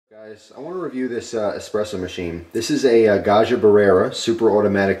Guys, I want to review this espresso machine. This is a Gaggia Brera super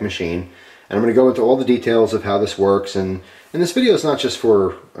automatic machine, and I'm going to go into all the details of how this works. And this video is not just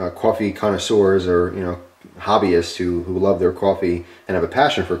for coffee connoisseurs or hobbyists who love their coffee and have a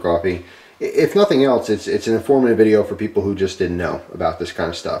passion for coffee. If nothing else, it's an informative video for people who just didn't know about this kind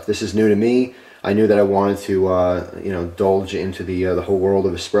of stuff. This is new to me. I knew that I wanted to indulge into the whole world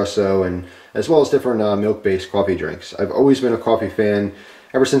of espresso, and as well as different milk-based coffee drinks. I've always been a coffee fan.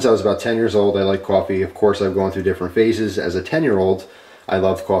 Ever since I was about 10 years old, I like coffee. Of course, I've gone through different phases. As a 10-year-old, I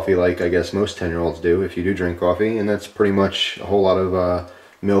loved coffee like I guess most 10-year-olds do, if you do drink coffee, and that's pretty much a whole lot of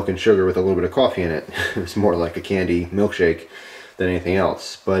milk and sugar with a little bit of coffee in it. It's more like a candy milkshake than anything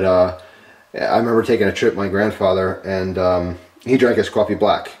else. But I remember taking a trip with my grandfather, and he drank his coffee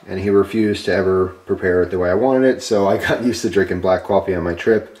black, and he refused to ever prepare it the way I wanted it, so I got used to drinking black coffee on my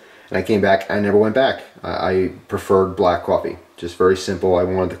trip, and I came back, I never went back. I preferred black coffee. Just very simple. I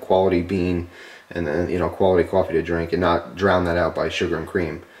wanted the quality bean and then, quality coffee to drink and not drown that out by sugar and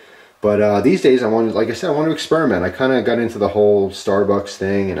cream. But these days I wanted, like I said, I want to experiment. I kind of got into the whole Starbucks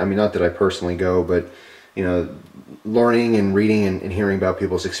thing, and I mean, not that I personally go, but learning and reading and hearing about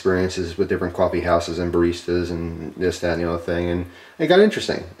people's experiences with different coffee houses and baristas and this, that, and the other thing, and it got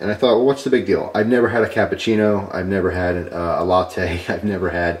interesting. And I thought, well, what's the big deal? I've never had a cappuccino. I've never had a latte. I've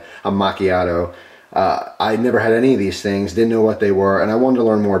never had a macchiato. I never had any of these things, didn't know what they were, and I wanted to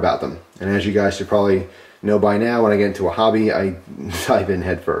learn more about them. And as you guys should probably know by now, when I get into a hobby, I dive in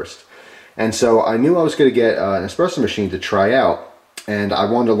head first. And so I knew I was going to get an espresso machine to try out, and I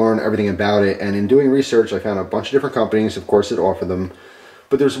wanted to learn everything about it. And in doing research, I found a bunch of different companies, of course, that offer them.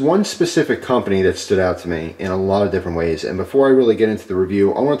 But there's one specific company that stood out to me in a lot of different ways. And before I really get into the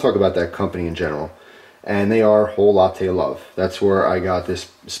review, I want to talk about that company in general. And they are Whole Latte Love. That's where I got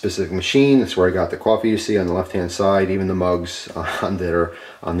this specific machine. That's where I got the coffee you see on the left-hand side, even the mugs on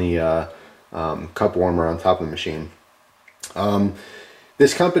the cup warmer on top of the machine.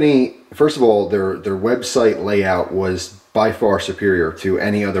 This company, first of all, their website layout was by far superior to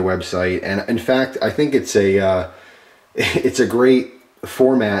any other website, and in fact, I think it's a great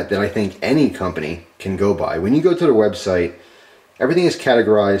format that I think any company can go by. When you go to their website, everything is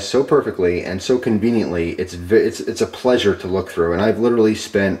categorized so perfectly and so conveniently. It's a pleasure to look through, and I've literally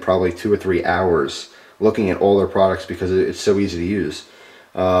spent probably 2 or 3 hours looking at all their products because it's so easy to use.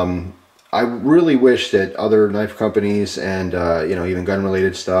 I really wish that other knife companies and even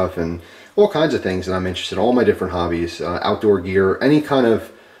gun-related stuff and all kinds of things that I'm interested in, all my different hobbies, outdoor gear, any kind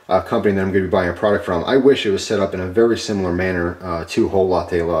of company that I'm going to be buying a product from, I wish it was set up in a very similar manner to Whole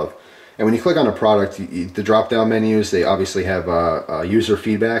Latte Love. And when you click on a product, the drop-down menus, they obviously have user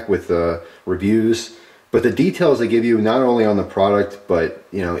feedback with reviews, but the details they give you not only on the product, but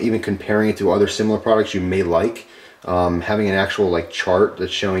even comparing it to other similar products you may like, having an actual chart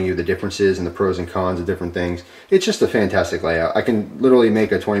that's showing you the differences and the pros and cons of different things. It's just a fantastic layout. I can literally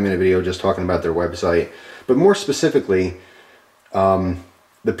make a 20-minute video just talking about their website, but more specifically,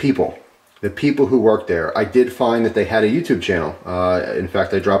 the people who work there. I did find that they had a YouTube channel. In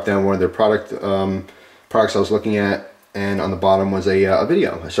fact, I dropped down one of their products I was looking at, and on the bottom was a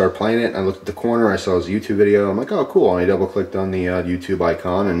video. I started playing it, and I looked at the corner, I saw his YouTube video. I'm like, oh, cool. And I double-clicked on the YouTube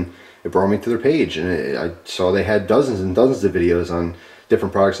icon, and it brought me to their page, and I saw they had dozens and dozens of videos on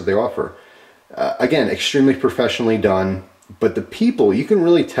different products that they offer. Again, extremely professionally done, but the people, you can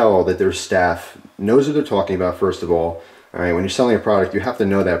really tell that their staff knows what they're talking about, first of all. All right, when you're selling a product, you have to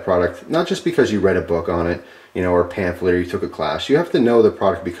know that product, not just because you read a book on it, or a pamphlet, or you took a class. You have to know the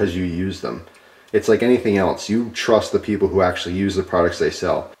product because you use them. It's like anything else. You trust the people who actually use the products they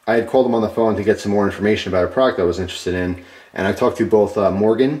sell. I had called them on the phone to get some more information about a product I was interested in, and I talked to both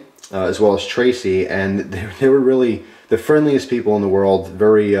Morgan as well as Tracy, and they were really the friendliest people in the world,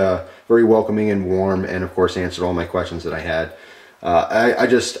 very welcoming and warm, and of course answered all my questions that I had.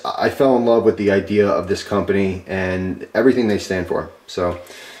 I fell in love with the idea of this company and everything they stand for. So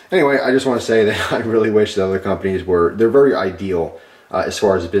anyway, I just want to say that I really wish the other companies they're very ideal as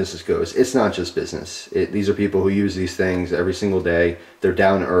far as business goes. It's not just business. These are people who use these things every single day. They're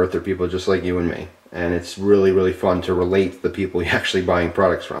down to earth. They're people just like you and me. And it's really, really fun to relate to the people you're actually buying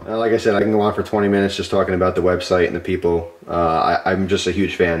products from. Like I said, I can go on for 20 minutes just talking about the website and the people. I'm just a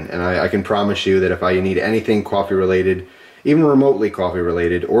huge fan, and I can promise you that if I need anything coffee related, even remotely coffee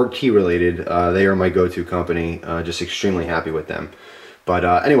related or tea related, they are my go-to company. Just extremely happy with them. But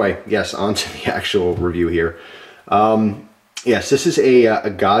anyway, yes, on to the actual review here. Yes, this is a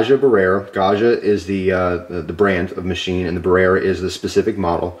Gaggia Brera. Gaggia is the brand of machine, and the Brera is the specific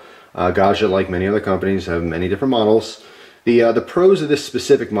model. Gaggia, like many other companies, have many different models. The pros of this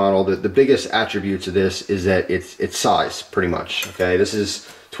specific model, the biggest attributes of this is that it's size, pretty much. Okay, this is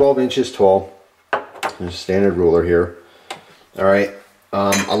 12 inches tall. There's a standard ruler here. All right.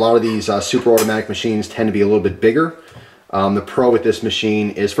 A lot of these super automatic machines tend to be a little bit bigger. The pro with this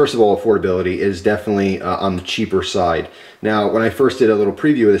machine is, first of all, affordability is definitely on the cheaper side. Now, when I first did a little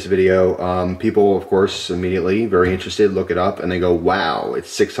preview of this video, people, of course, immediately, very interested, look it up, and they go, wow,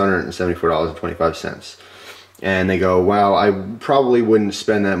 it's $674.25. And they go, wow, I probably wouldn't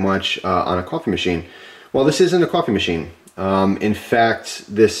spend that much on a coffee machine. Well, this isn't a coffee machine. In fact,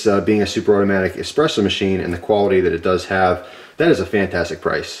 this being a super automatic espresso machine and the quality that it does have, that is a fantastic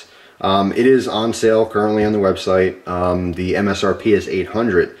price. It is on sale currently on the website. The MSRP is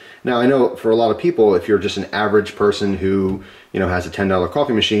 $800. Now, I know for a lot of people, if you're just an average person who, you know, has a $10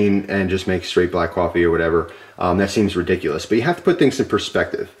 coffee machine and just makes straight black coffee or whatever, that seems ridiculous. But you have to put things in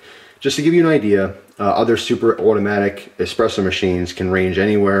perspective. Just to give you an idea, other super automatic espresso machines can range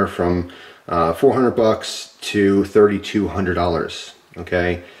anywhere from $400 to $3,200.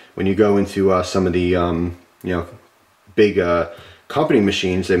 Okay, when you go into some of the you know, big company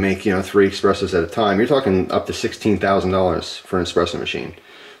machines, they make, you know, 3 espressos at a time. You're talking up to $16,000 for an espresso machine.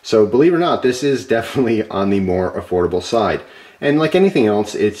 So believe it or not, this is definitely on the more affordable side. And like anything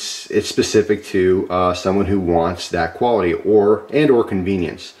else, it's specific to someone who wants that quality or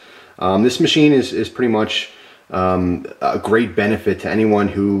convenience. This machine is pretty much a great benefit to anyone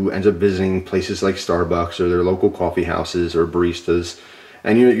who ends up visiting places like Starbucks or their local coffee houses or baristas.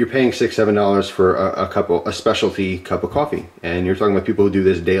 And you're paying $6, $7 for a specialty cup of coffee. And you're talking about people who do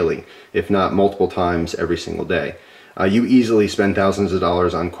this daily, if not multiple times every single day. You easily spend thousands of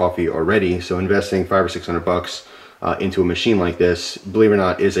dollars on coffee already, so investing $500 or $600 into a machine like this, believe it or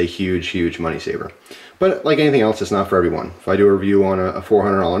not, is a huge, huge money saver. But like anything else, it's not for everyone. If I do a review on a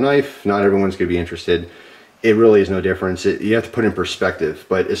 $400 knife, not everyone's going to be interested. It really is no difference. You have to put in perspective.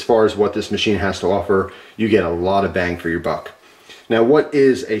 But as far as what this machine has to offer, you get a lot of bang for your buck. Now, what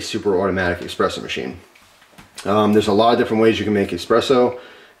is a super automatic espresso machine? There's a lot of different ways you can make espresso,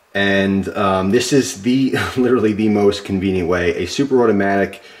 and this is literally the most convenient way. A super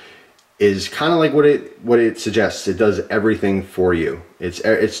automatic is kind of like what it suggests. It does everything for you.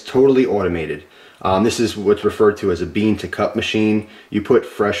 It's totally automated. This is what's referred to as a bean to cup machine. You put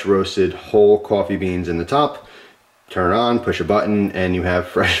fresh roasted whole coffee beans in the top, turn it on, push a button, and you have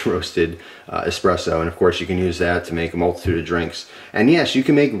fresh roasted espresso. And of course you can use that to make a multitude of drinks. And yes, you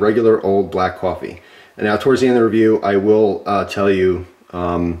can make regular old black coffee. And now towards the end of the review, I will tell you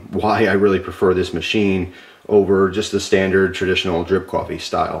why I really prefer this machine over just the standard traditional drip coffee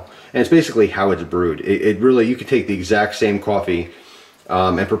style. And it's basically how it's brewed. It really, you could take the exact same coffee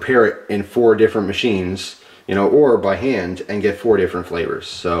and prepare it in 4 different machines, you know, or by hand, and get 4 different flavors.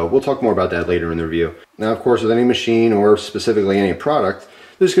 So we'll talk more about that later in the review. Now, of course, with any machine or specifically any product,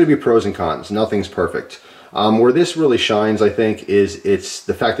 there's going to be pros and cons. Nothing's perfect. Where this really shines, I think, is it's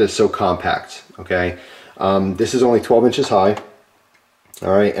the fact that it's so compact. Okay, this is only 12 inches high.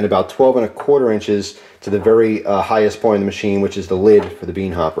 All right, and about 12¼ inches to the very highest point of the machine, which is the lid for the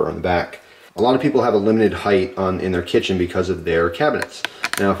bean hopper on the back. A lot of people have a limited height in their kitchen because of their cabinets.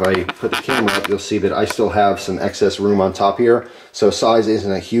 Now, if I put the camera up, you'll see that I still have some excess room on top here, so size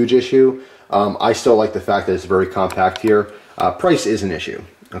isn't a huge issue. I still like the fact that it's very compact here. Price is an issue.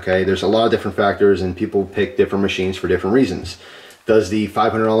 Okay, there's a lot of different factors, and people pick different machines for different reasons. Does the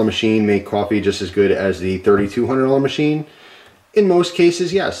 $500 machine make coffee just as good as the $3,200 machine? In most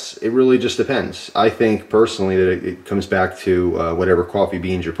cases, yes. It really just depends. I think personally that it comes back to whatever coffee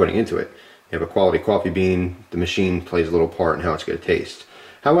beans you're putting into it. You have a quality coffee bean, the machine plays a little part in how it's going to taste.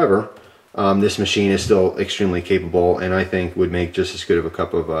 However, this machine is still extremely capable, and I think would make just as good of a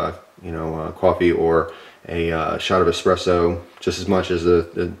cup of coffee or a shot of espresso just as much as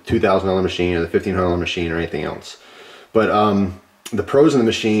the $2,000 machine or the $1,500 machine or anything else. But the pros in the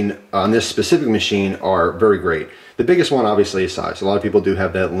machine, on this specific machine, are very great. The biggest one obviously is size. A lot of people do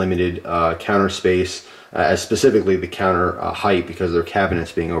have that limited counter space, as specifically the counter height because of their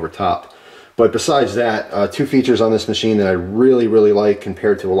cabinets being over top. But besides that, 2 features on this machine that I really, really like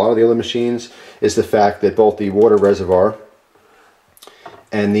compared to a lot of the other machines is the fact that both the water reservoir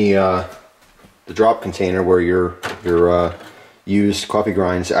and the drop container where your used coffee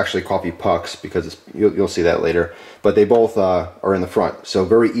grinds, actually coffee pucks, because you'll see that later, but they both are in the front, so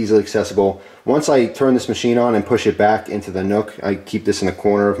very easily accessible. Once I turn this machine on and push it back into the nook, I keep this in the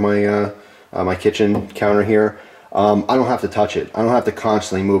corner of my my kitchen counter here. I don't have to touch it. I don't have to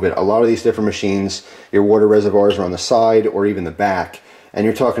constantly move it. A lot of these different machines, your water reservoirs are on the side or even the back, and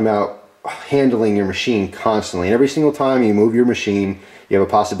you're talking about handling your machine constantly. And every single time you move your machine, you have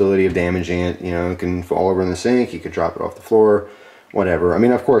a possibility of damaging it. You know, it can fall over in the sink, you could drop it off the floor, whatever. I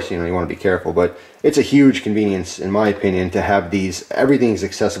mean, of course, you know, you want to be careful, but it's a huge convenience, in my opinion, to have these. Everything's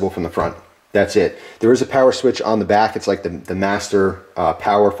accessible from the front. That's it. There is a power switch on the back. It's like the master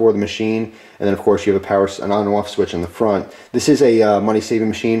power for the machine. And then, of course, you have an on and off switch on the front. This is a money-saving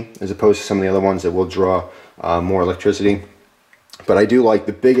machine, as opposed to some of the other ones that will draw more electricity. But I do like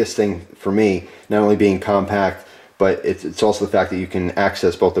the biggest thing for me, not only being compact, but it's also the fact that you can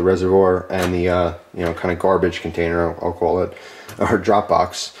access both the reservoir and the you know, kind of garbage container, I'll call it, or drop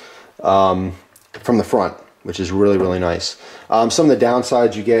box, from the front, which is really, really nice. Some of the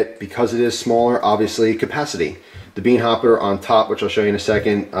downsides you get, because it is smaller, obviously capacity. The bean hopper on top, which I'll show you in a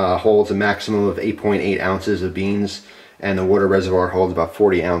second, holds a maximum of 8.8 ounces of beans, and the water reservoir holds about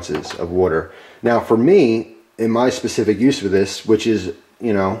 40 ounces of water. Now for me, in my specific use for this, which is,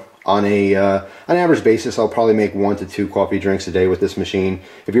 you know, on an average basis, I'll probably make 1 to 2 coffee drinks a day with this machine.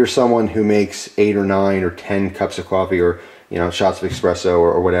 If you're someone who makes 8 or 9 or 10 cups of coffee, or, you know, shots of espresso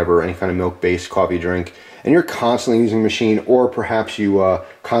or whatever, any kind of milk-based coffee drink, and you're constantly using the machine, or perhaps you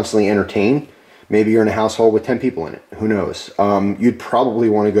constantly entertain, maybe you're in a household with 10 people in it, who knows, you'd probably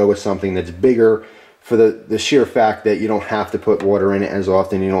want to go with something that's bigger, for the sheer fact that you don't have to put water in it as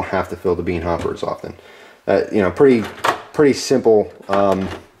often, you don't have to fill the bean hopper as often. You know, pretty simple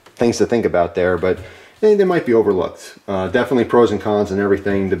things to think about there, but they might be overlooked. Definitely pros and cons and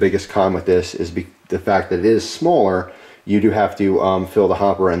everything. The biggest con with this is the fact that it is smaller. You do have to fill the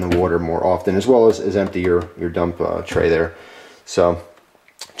hopper and the water more often, as well as empty your dump tray there. So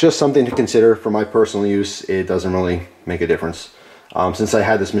just something to consider. For my personal use, it doesn't really make a difference. Since I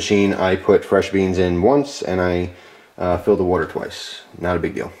had this machine, I put fresh beans in once, and I filled the water twice. Not a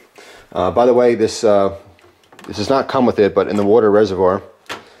big deal. By the way, this does not come with it, but in the water reservoir,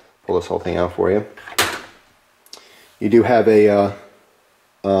 pull this whole thing out for you, you do have a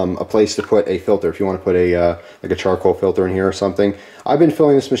place to put a filter if you want to put like a charcoal filter in here or something. I've been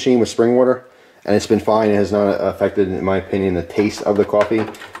filling this machine with spring water, and it's been fine. It has not affected, in my opinion, the taste of the coffee.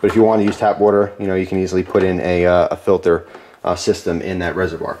 But if you want to use tap water, you know, you can easily put in a filter system in that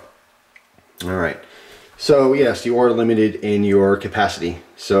reservoir. All right. So yes, you are limited in your capacity.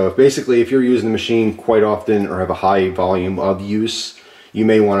 So basically, if you're using the machine quite often or have a high volume of use, you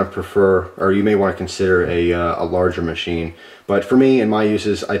may want to prefer, or you may want to consider a larger machine. But for me, in my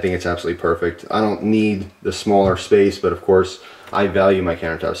uses, I think it's absolutely perfect. I don't need the smaller space, but of course, I value my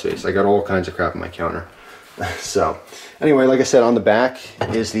countertop space. I got all kinds of crap on my counter. So anyway, like I said, on the back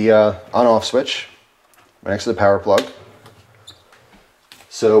is the on-off switch right next to the power plug.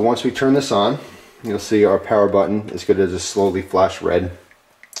 So once we turn this on, you'll see our power button is going to just slowly flash red.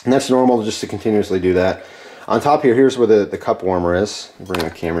 And that's normal, just to continuously do that. On top here, here's where the cup warmer is. I'll bring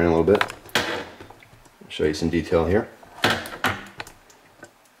the camera in a little bit. I'll show you some detail here. So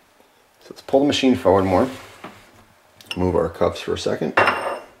let's pull the machine forward more. Move our cups for a second.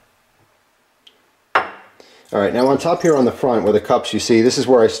 Alright, now on top here on the front where the cups, you see, this is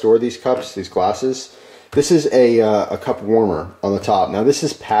where I store these cups, these glasses. This is a cup warmer on the top. Now this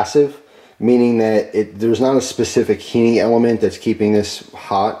is passive, meaning that there's not a specific heating element that's keeping this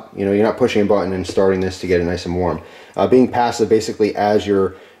hot. You know, you're not pushing a button and starting this to get it nice and warm. Being passive, basically, as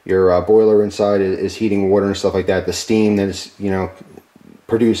your boiler inside is heating water and stuff like that, the steam that is, you know,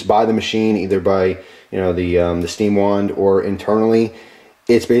 produced by the machine, either by, you know, the steam wand or internally,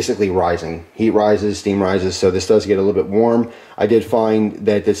 it's basically rising. Heat rises, steam rises, so this does get a little bit warm. I did find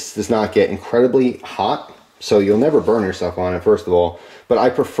that this does not get incredibly hot, so you'll never burn yourself on it, first of all. But I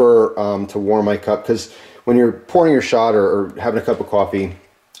prefer to warm my cup, because when you're pouring your shot or having a cup of coffee,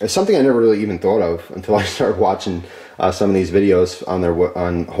 it's something I never really even thought of until I started watching some of these videos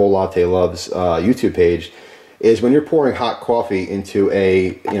on Whole Latte Love's YouTube page, is when you're pouring hot coffee into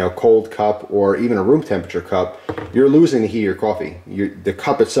a cold cup or even a room temperature cup, you're losing the heat of your coffee. The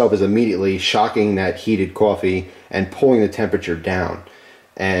cup itself is immediately shocking that heated coffee and pulling the temperature down,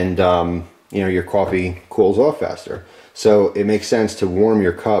 and your coffee cools off faster. So it makes sense to warm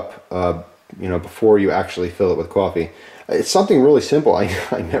your cup before you actually fill it with coffee. It's something really simple. I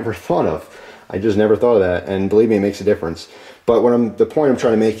never thought of. I just never thought of that, and believe me, it makes a difference. But the point I'm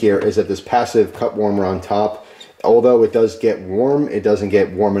trying to make here is that this passive cup warmer on top, although it does get warm, it doesn't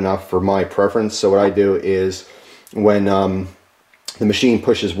get warm enough for my preference. So what I do is, when the machine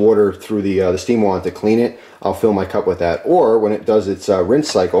pushes water through the steam wand to clean it, I'll fill my cup with that. Or when it does its rinse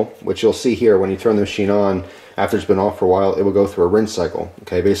cycle, which you'll see here when you turn the machine on, after it's been off for a while, it will go through a rinse cycle.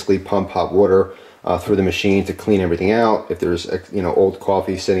 Okay, basically pump hot water through the machine to clean everything out. If there's old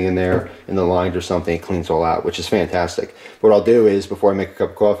coffee sitting in there in the lines or something, it cleans all out, which is fantastic. What I'll do is, before I make a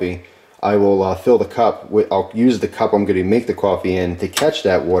cup of coffee, I will fill the cup with, I'll use the cup I'm going to make the coffee in to catch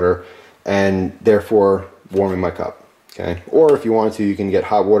that water, and therefore warming my cup. Okay, or if you wanted to, you can get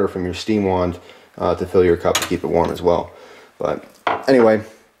hot water from your steam wand to fill your cup to keep it warm as well. But anyway,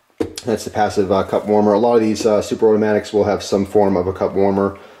 that's the passive cup warmer. A lot of these super automatics will have some form of a cup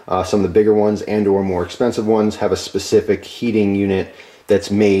warmer. Some of the bigger ones and or more expensive ones have a specific heating unit that's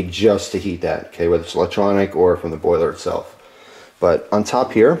made just to heat that, okay, whether it's electronic or from the boiler itself. But on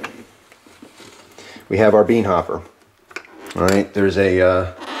top here, we have our bean hopper. All right, there's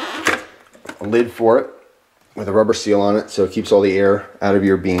a lid for it with a rubber seal on it, so it keeps all the air out of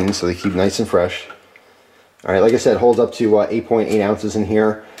your beans so they keep nice and fresh. All right, like I said, it holds up to 8.8 ounces in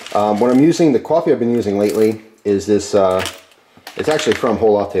here. When I'm using, the coffee I've been using lately is this, it's actually from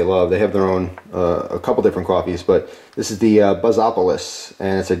Whole Latte Love. They have their own, a couple different coffees, but this is the Buzzopolis,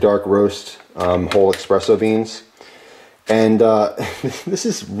 and it's a dark roast whole espresso beans. And this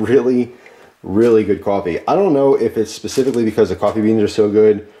is really, really good coffee. I don't know if it's specifically because the coffee beans are so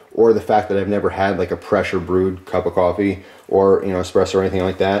good, or the fact that I've never had like a pressure brewed cup of coffee or, you know, espresso or anything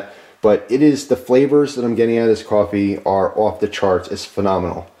like that. But it is, the flavors that I'm getting out of this coffee are off the charts. It's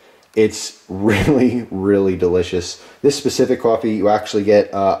phenomenal. It's really, really delicious. This specific coffee, you actually get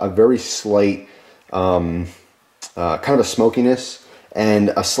a very slight kind of a smokiness and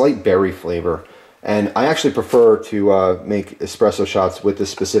a slight berry flavor. And I actually prefer to make espresso shots with this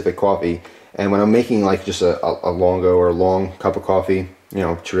specific coffee. And when I'm making like just a longo or a long cup of coffee, you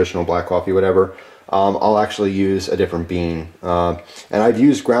know, traditional black coffee, whatever, I'll actually use a different bean. And I've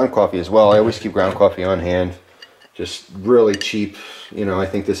used ground coffee as well. I always keep ground coffee on hand. Just really cheap, you know, I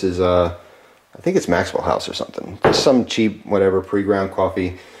think this is, I think it's Maxwell House or something. Just some cheap, whatever, pre-ground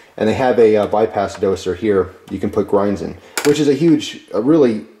coffee. And they have a bypass doser here you can put grinds in, which is a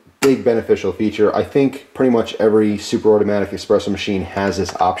really big beneficial feature. I think pretty much every super automatic espresso machine has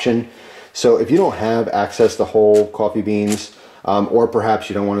this option. So if you don't have access to whole coffee beans, or perhaps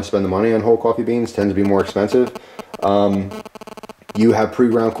you don't want to spend the money on whole coffee beans, tend to be more expensive, you have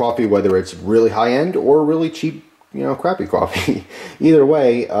pre-ground coffee, whether it's really high-end or really cheap, you know, crappy coffee. Either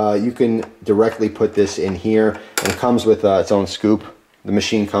way, you can directly put this in here, and it comes with its own scoop. The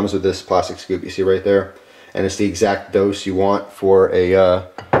machine comes with this plastic scoop you see right there, and it's the exact dose you want for a,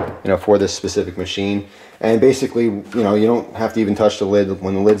 you know, for this specific machine. And basically, you know, you don't have to even touch the lid.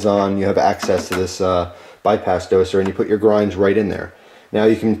 When the lid's on, you have access to this bypass doser, and you put your grinds right in there. Now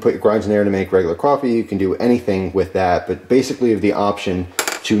you can put your grinds in there to make regular coffee. You can do anything with that, but basically you have the option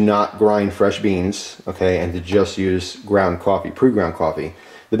to not grind fresh beans, okay, and to just use ground coffee, pre-ground coffee.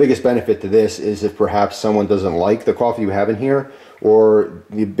 The biggest benefit to this is if perhaps someone doesn't like the coffee you have in here, or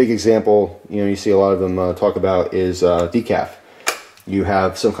the big example, you know, you see a lot of them talk about is decaf. You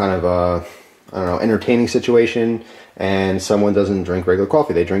have some kind of I don't know, entertaining situation, and someone doesn't drink regular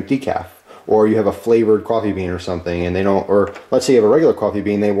coffee, they drink decaf. Or you have a flavored coffee bean or something, and they don't, or let's say you have a regular coffee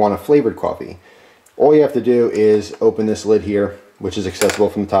bean, they want a flavored coffee. All you have to do is open this lid here, which is accessible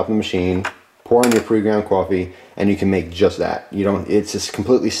from the top of the machine, pour in your pre-ground coffee, and you can make just that. You don't, it's just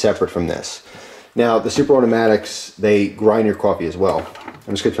completely separate from this. Now, the super automatics, they grind your coffee as well.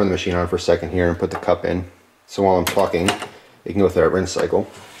 I'm just gonna turn the machine on for a second here and put the cup in. So while I'm talking, you can go through that rinse cycle.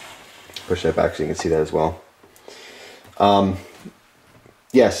 Push that back so you can see that as well.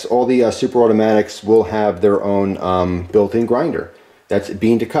 Yes, all the super automatics will have their own built-in grinder. That's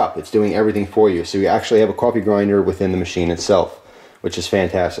bean to cup. It's doing everything for you. So you actually have a coffee grinder within the machine itself, which is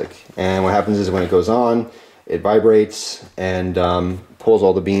fantastic. And what happens is when it goes on, it vibrates and pulls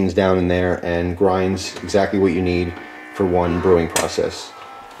all the beans down in there and grinds exactly what you need for one brewing process.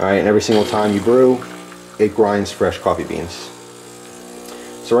 All right, and every single time you brew, it grinds fresh coffee beans.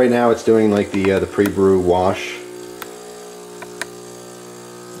 So right now it's doing like the pre-brew wash.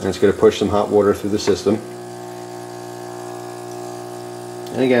 And it's going to push some hot water through the system.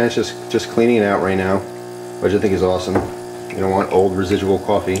 And again, it's just cleaning it out right now, which I think is awesome. You don't want old residual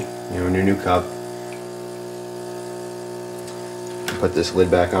coffee, you know, in your new cup. Put this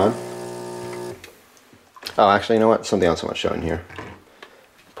lid back on. Oh, actually, you know what? Something else I want to show in here.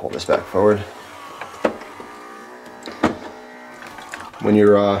 Pull this back forward. When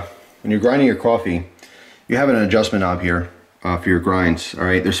you're grinding your coffee, you have an adjustment knob here. For your grinds. All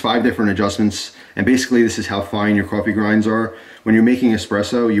right, there's 5 different adjustments, and basically this is how fine your coffee grinds are. When you're making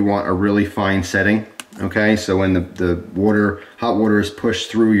espresso, you want a really fine setting. Okay, so when the hot water is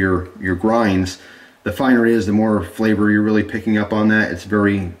pushed through your grinds, the finer it is, the more flavor you're really picking up on that. It's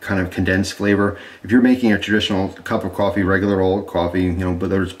very kind of condensed flavor. If you're making a traditional cup of coffee, regular old coffee, you know,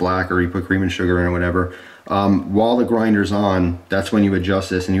 whether it's black or you put cream and sugar in or whatever, while the grinder's on, that's when you adjust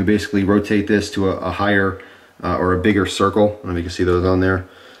this, and you basically rotate this to a higher or a bigger circle. I don't know if you can see those on there.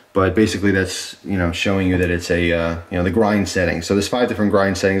 but basically that's, you know, showing you that it's a, you know, the grind setting. So there's 5 different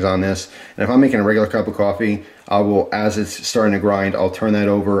grind settings on this. And if I'm making a regular cup of coffee, I will, as it's starting to grind, I'll turn that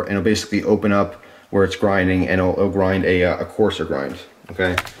over and it'll basically open up where it's grinding, and it'll grind a coarser grind,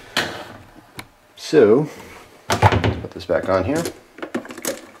 okay? So, put this back on here.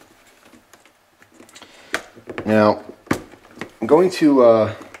 Now, I'm going to,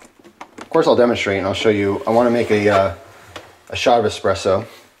 of course I'll demonstrate and I'll show you. I want to make a shot of espresso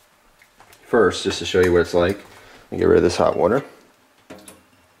first, just to show you what it's like. Let me get rid of this hot water.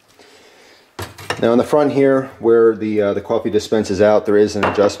 Now in the front here, where the coffee dispenses out, there is an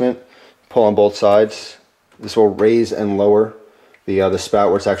adjustment. Pull on both sides. This will raise and lower the spout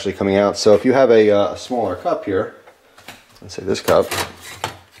where it's actually coming out. So if you have a smaller cup here, let's say this cup,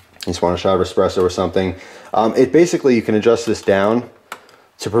 you just want a shot of espresso or something, it basically, you can adjust this down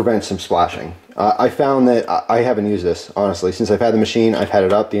to prevent some splashing. I found that I haven't used this, honestly. Since I've had the machine, I've had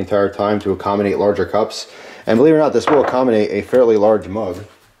it up the entire time to accommodate larger cups. And believe it or not, this will accommodate a fairly large mug.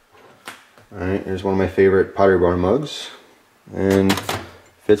 Alright, here's one of my favorite Pottery Barn mugs. And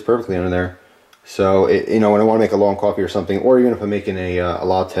fits perfectly under there. So, you know, when I want to make a long coffee or something, or even if I'm making a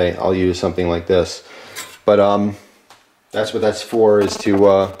latte, I'll use something like this. But that's what that's for, is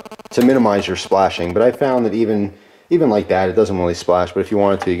to minimize your splashing. But I found that even like that, it doesn't really splash. But if you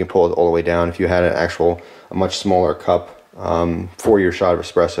wanted to, you can pull it all the way down. If you had a much smaller cup for your shot of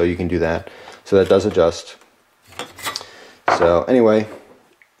espresso, you can do that. So that does adjust. So anyway,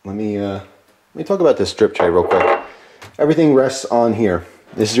 let me talk about this drip tray real quick. Everything rests on here.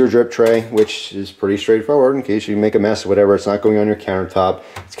 This is your drip tray, which is pretty straightforward. In case you make a mess or whatever, it's not going on your countertop.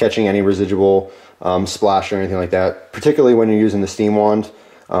 It's catching any residual splash or anything like that. Particularly when you're using the steam wand.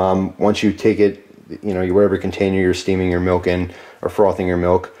 Once you take it, you know, whatever container you're steaming your milk in or frothing your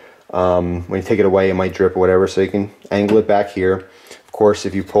milk, when you take it away, it might drip or whatever. So you can angle it back here. Of course,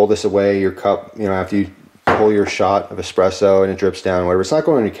 if you pull this away, your cup, you know, after you pull your shot of espresso and it drips down, whatever, it's not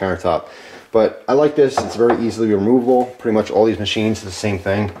going on your countertop. But I like this. It's very easily removable. Pretty much all these machines are the same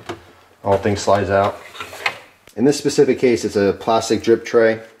thing. The whole thing slides out. In this specific case, it's a plastic drip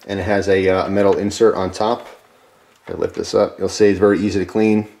tray, and it has a metal insert on top. If I lift this up, you'll see it's very easy to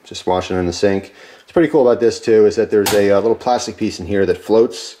clean. Just wash it in the sink. What's pretty cool about this too is that there's a little plastic piece in here that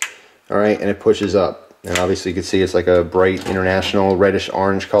floats, all right, and it pushes up. And obviously you can see it's like a bright international reddish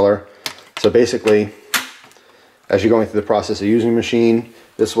orange color. So basically, as you're going through the process of using the machine,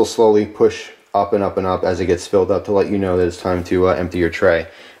 this will slowly push up and up and up as it gets filled up to let you know that it's time to empty your tray.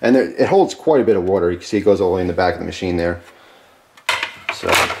 And it holds quite a bit of water. You can see it goes all the way in the back of the machine there. So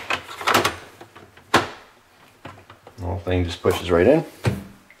the whole thing just pushes right in.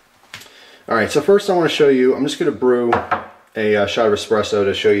 Alright, so first I want to show you, I'm just going to brew a shot of espresso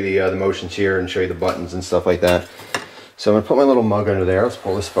to show you the motions here and show you the buttons and stuff like that. So I'm going to put my little mug under there. Let's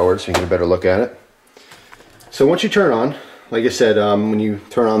pull this forward so you can get a better look at it. So once you turn it on, like I said, when you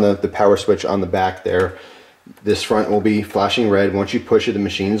turn on the power switch on the back there, this front will be flashing red. Once you push it, the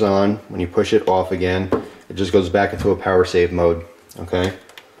machine's on. When you push it off again, it just goes back into a power save mode. Okay,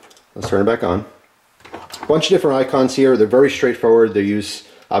 let's turn it back on. A bunch of different icons here. They're very straightforward. They use,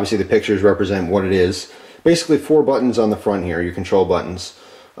 obviously the pictures represent what it is. Basically 4 buttons on the front here, your control buttons.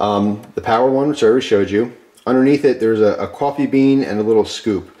 The power one, which I already showed you. Underneath it, there's a coffee bean and a little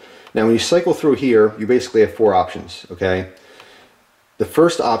scoop. Now when you cycle through here, you basically have 4 options, okay? The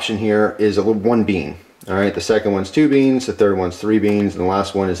first option here is a little 1 bean. All right, the second one's 2 beans, the third one's 3 beans, and the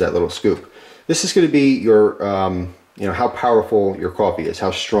last one is that little scoop. This is going to be your, you know, how powerful your coffee is,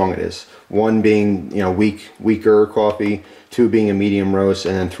 how strong it is. 1 being, you know, weaker coffee, 2 being a medium roast,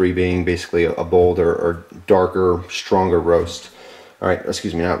 and then 3 being basically a bolder or darker, stronger roast. All right,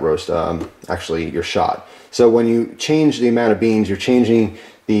 excuse me, not roast, actually your shot. So when you change the amount of beans, you're changing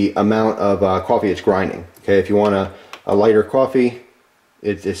the amount of coffee it's grinding. Okay, if you want a lighter coffee,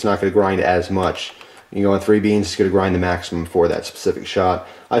 it's not going to grind as much. You go on 3 beans, it's going to grind the maximum for that specific shot.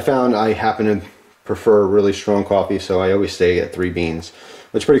 I found I happen to prefer really strong coffee, so I always stay at 3 beans.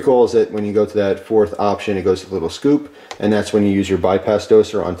 What's pretty cool is that when you go to that 4th option, it goes to the little scoop, and that's when you use your bypass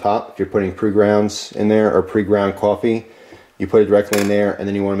doser on top. If you're putting pre-grounds in there or pre-ground coffee, you put it directly in there, and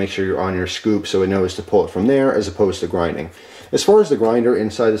then you want to make sure you're on your scoop so it knows to pull it from there as opposed to grinding. As far as the grinder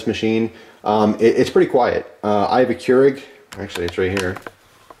inside this machine, it's pretty quiet. I have a Keurig. Actually, it's right here.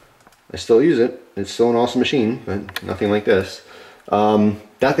 I still use it. It's still an awesome machine, but nothing like this.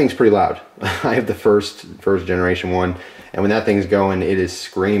 That thing's pretty loud. I have the first generation one, and when that thing's going, it is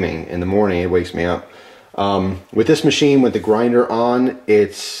screaming. In the morning, it wakes me up. With this machine, with the grinder on,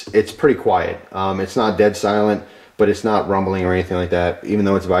 it's pretty quiet. It's not dead silent, but it's not rumbling or anything like that. Even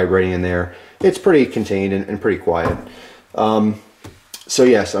though it's vibrating in there, it's pretty contained and pretty quiet. So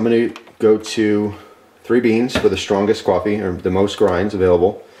yes, I'm going to go to 3 beans for the strongest coffee, or the most grinds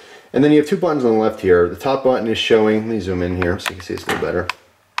available. And then you have 2 buttons on the left here. The top button is showing, let me zoom in here so you can see it's a little better.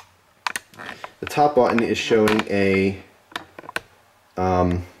 The top button is showing a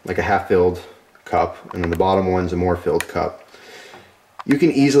like a half-filled cup, and then the bottom one's a more filled cup. You can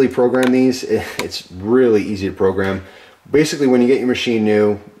easily program these. It's really easy to program. Basically, when you get your machine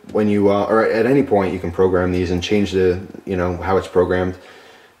new, when you or at any point, you can program these and change the, you know, how it's programmed.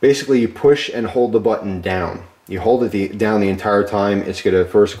 Basically, you push and hold the button down. You hold it down the entire time. It's going to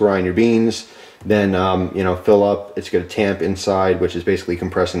first grind your beans, then you know, fill up. It's going to tamp inside, which is basically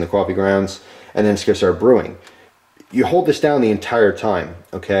compressing the coffee grounds, and then it's going to start brewing. You hold this down the entire time,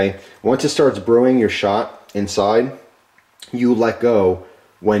 okay? Once it starts brewing your shot inside, you let go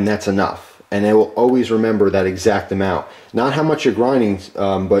when that's enough, and it will always remember that exact amount. Not how much you're grinding,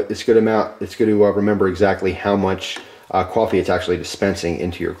 but it's going to remember exactly how much coffee it's actually dispensing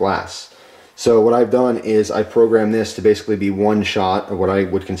into your glass. So what I've done is I programmed this to basically be 1 shot, or what I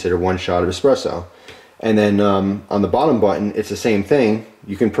would consider 1 shot of espresso. And then on the bottom button, it's the same thing.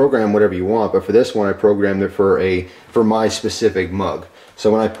 You can program whatever you want, but for this one, I programmed it for my specific mug.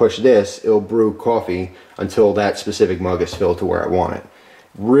 So when I push this, it'll brew coffee until that specific mug is filled to where I want it.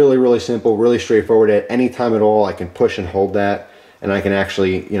 Really, really simple, really straightforward. At any time at all, I can push and hold that, and I can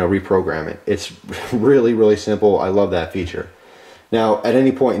actually, you know, reprogram it. It's really, really simple. I love that feature. Now, at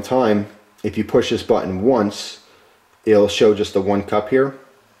any point in time, if you push this button once, it'll show just the 1 cup here,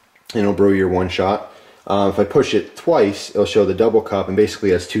 and it'll brew your 1 shot. If I push it twice, it'll show the double cup, and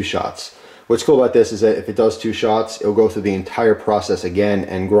basically has 2 shots. What's cool about this is that if it does 2 shots, it'll go through the entire process again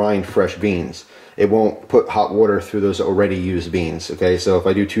and grind fresh beans. It won't put hot water through those already used beans, okay? So if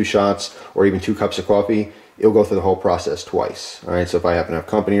I do 2 shots or even 2 cups of coffee, it'll go through the whole process twice, all right? So if I happen to have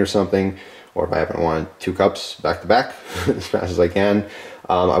company or something, or if I happen to want 2 cups back to back as fast as I can,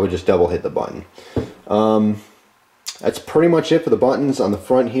 I would just double hit the button. That's pretty much it for the buttons on the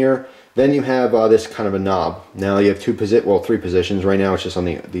front here. Then you have this kind of a knob. Now you have 3 positions. Right now it's just on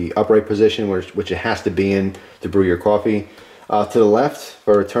the upright position, which it has to be in to brew your coffee. To the left, if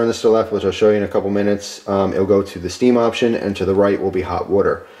I return this to the left, which I'll show you in a couple minutes, it'll go to the steam option, and to the right will be hot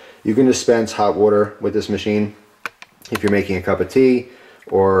water. You can dispense hot water with this machine if you're making a cup of tea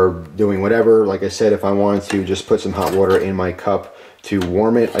or doing whatever. Like I said, if I wanted to just put some hot water in my cup to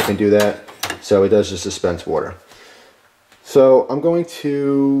warm it, I can do that. So it does just dispense water. So I'm going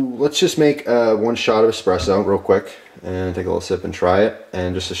to, let's just make 1 shot of espresso real quick and take a little sip and try it,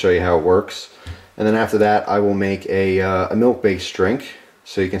 and just to show you how it works. And then after that, I will make a milk-based drink,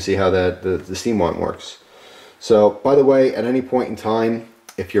 so you can see how the steam one works. So, by the way, at any point in time,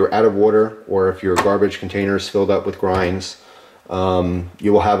 if you're out of water or if your garbage container is filled up with grinds,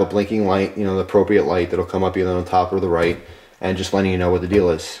 you will have a blinking light, you know, the appropriate light that'll come up either on the top or the right, and just letting you know what the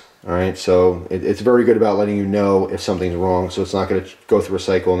deal is. All right, so it's very good about letting you know if something's wrong, so it's not going to go through a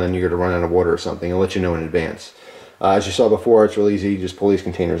cycle and then you're going to run out of water or something. It'll let you know in advance. As you saw before, it's really easy. You just pull these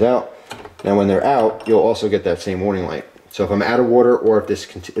containers out. Now when they're out, you'll also get that same warning light. So if I'm out of water, or if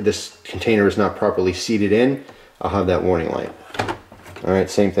this container is not properly seated in, I'll have that warning light. All right,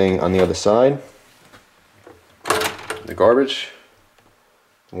 same thing on the other side. The garbage,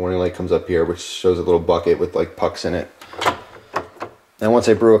 the warning light comes up here, which shows a little bucket with like pucks in it. And once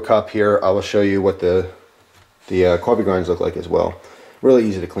I brew a cup here, I will show you what the coffee grinds look like as well. Really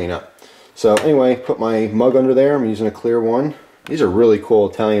easy to clean up. So anyway, put my mug under there. I'm using a clear one. These are really cool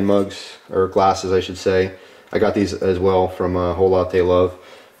Italian mugs, or glasses I should say. I got these as well from Whole Latte Love.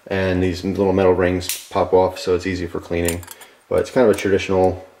 And these little metal rings pop off, so it's easy for cleaning. But it's kind of a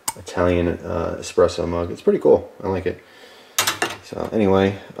traditional Italian espresso mug. It's pretty cool. I like it. So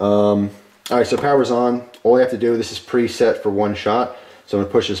anyway, alright, so power's on. All I have to do, this is preset for 1 shot. So I'm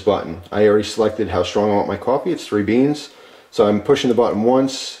going to push this button. I already selected how strong I want my coffee. It's 3 beans. So I'm pushing the button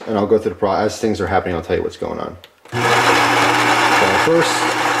once, and I'll go through the process. As things are happening, I'll tell you what's going on. So first,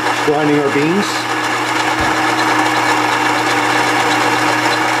 grinding our beans.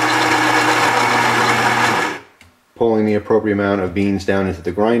 Pulling the appropriate amount of beans down into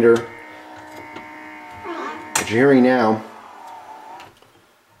the grinder. What you're hearing now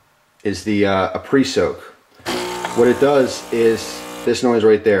is a pre-soak. What it does is this noise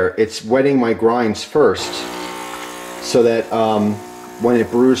right there. It's wetting my grinds first, so that when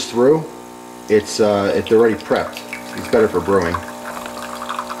it brews through, it's already prepped. It's better for brewing.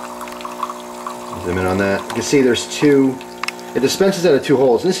 Zoom in on that. You can see there's 2. It dispenses out of 2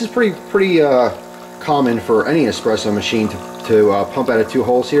 holes. And this is pretty common for any espresso machine to pump out of 2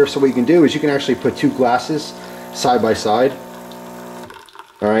 holes here. So what you can do is you can actually put 2 glasses side by side.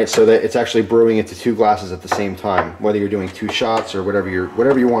 All right, so that it's actually brewing into 2 glasses at the same time. Whether you're doing 2 shots or whatever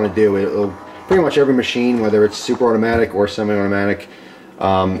you want to do, it'll pretty much every machine, whether it's super automatic or semi-automatic,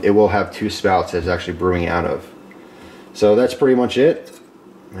 it will have 2 spouts that it's actually brewing out of. So that's pretty much it.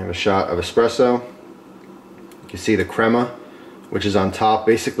 I have a shot of espresso. You can see the crema, which is on top.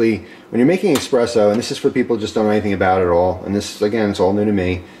 Basically, when you're making espresso, and this is for people who just don't know anything about it at all, and this, again, it's all new to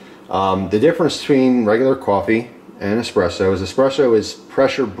me, the difference between regular coffee and espresso is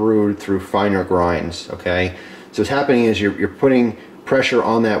pressure brewed through finer grinds, okay? So what's happening is you're putting pressure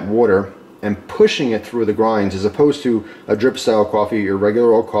on that water and pushing it through the grinds, as opposed to a drip style coffee, your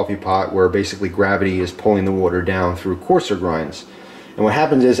regular old coffee pot, where basically gravity is pulling the water down through coarser grinds. And what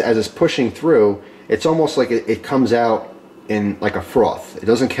happens is, as it's pushing through, it's almost like it comes out in like a froth. It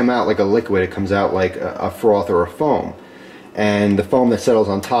doesn't come out like a liquid, it comes out like a froth or a foam. And the foam that settles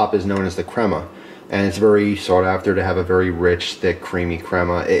on top is known as the crema. And it's very sought after to have a very rich, thick, creamy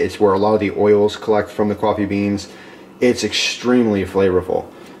crema. It's where a lot of the oils collect from the coffee beans. It's extremely flavorful.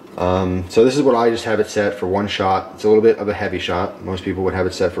 So this is what I just have it set for 1 shot. It's a little bit of a heavy shot. Most people would have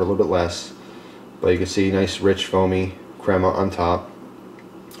it set for a little bit less. But you can see nice, rich, foamy crema on top.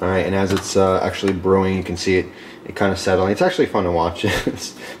 Alright, and as it's actually brewing, you can see it kind of settling. It's actually fun to watch.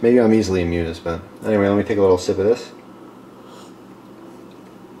 Maybe I'm easily amused, but anyway, let me take a little sip of this.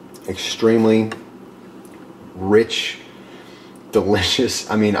 Extremely rich,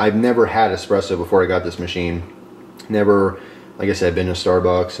 delicious. I mean, I've never had espresso before I got this machine. Never, like I said, been to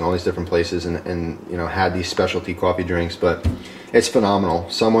Starbucks and all these different places and you know, had these specialty coffee drinks, but it's phenomenal.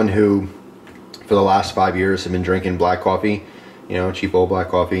 Someone who for the last 5 years have been drinking black coffee, you know, cheap old black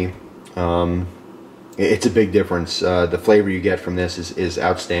coffee, it's a big difference. The flavor you get from this is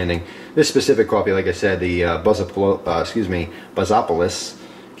outstanding. This specific coffee, like I said, the Buzzopolis,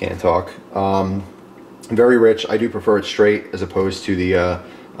 can't talk, very rich. I do prefer it straight as opposed to the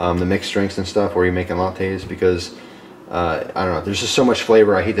mixed drinks and stuff where you're making lattes, because I don't know, there's just so much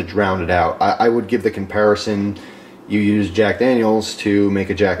flavor. I hate to drown it out. I would give the comparison, you use Jack Daniels to make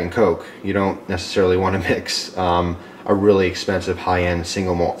a Jack and Coke. You don't necessarily want to mix a really expensive high-end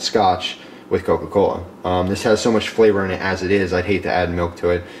single malt scotch with Coca-Cola. This has so much flavor in it as it is. I'd hate to add milk to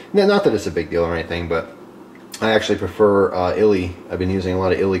it. Not that it's a big deal or anything, but I actually prefer Illy. I've been using a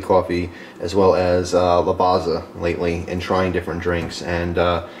lot of Illy coffee as well as Lavazza lately and trying different drinks, and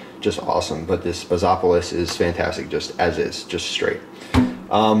just awesome. But this Buzzopolis is fantastic just as is, just straight.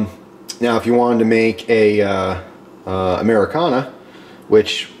 Now if you wanted to make a Americana,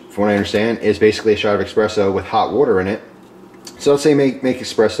 which from what I understand is basically a shot of espresso with hot water in it. So let's say make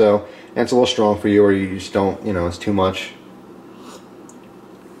espresso and it's a little strong for you, or you just don't, you know, it's too much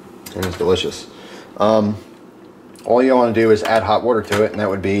and it's delicious. All you want to do is add hot water to it, and that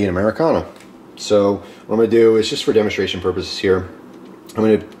would be an Americana. So what I'm going to do is, just for demonstration purposes here, I'm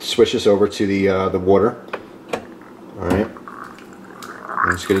going to switch this over to the water. All right,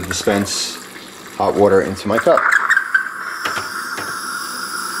 I'm just going to dispense hot water into my cup.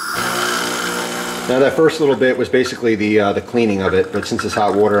 Now that first little bit was basically the cleaning of it, but since it's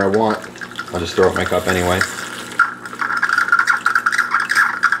hot water I'll just throw it in my cup anyway.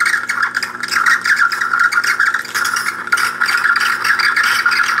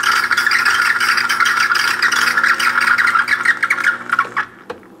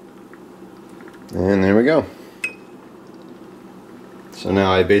 And there we go. So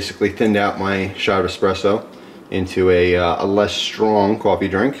now I basically thinned out my shot of espresso into a less strong coffee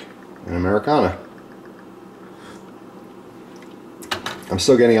drink, an Americana. I'm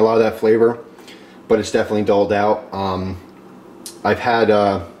still getting a lot of that flavor, but it's definitely dulled out. I've had,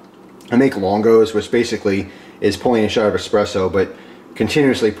 I make longos, which basically is pulling a shot of espresso, but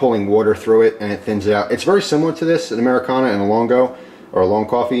continuously pulling water through it, and it thins it out. It's very similar to this, an Americana and a longo, or a long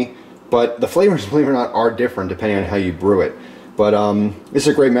coffee, but the flavors, believe it or not, are different depending on how you brew it. But this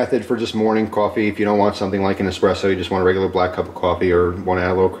is a great method for just morning coffee. If you don't want something like an espresso, you just want a regular black cup of coffee, or want to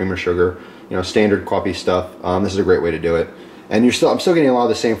add a little cream or sugar, you know, standard coffee stuff. This is a great way to do it. And I'm still getting a lot of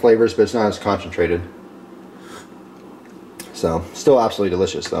the same flavors, but it's not as concentrated. So, still absolutely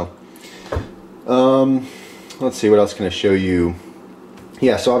delicious though. Let's see, what else can I show you?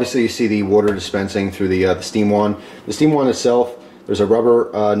 Yeah, so obviously you see the water dispensing through the steam wand. The steam wand itself, there's a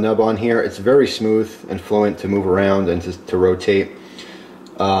rubber nub on here. It's very smooth and fluent to move around and to rotate.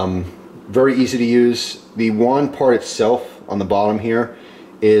 Very easy to use. The wand part itself on the bottom here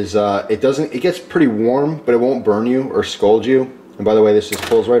is it gets pretty warm, but it won't burn you or scald you. And by the way, this just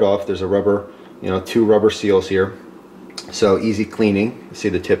pulls right off. There's a rubber, you know, 2 rubber seals here, so easy cleaning. You see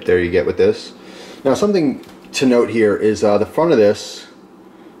the tip there you get with this. Now something to note here is the front of this,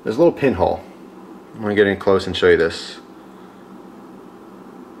 there's a little pinhole. I'm going to get in close and show you this.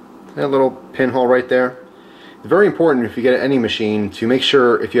 a little pinhole right there. It's very important if you get any machine to make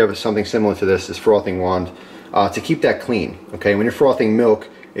sure, if you have something similar to this frothing wand, to keep that clean. Okay, when you're frothing milk,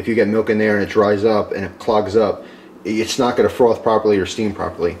 if you get milk in there and it dries up and it clogs up, it's not going to froth properly or steam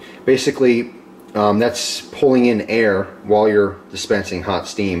properly. Basically, that's pulling in air while you're dispensing hot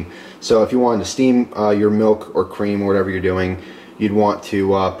steam. So if you wanted to steam your milk or cream or whatever you're doing, you'd want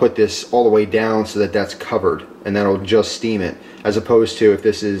to put this all the way down so that that's covered, and that'll just steam it, as opposed to if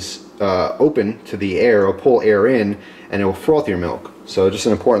this is open to the air, it'll pull air in and it will froth your milk. So just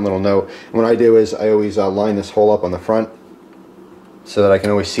an important little note. And what I do is I always line this hole up on the front so that I can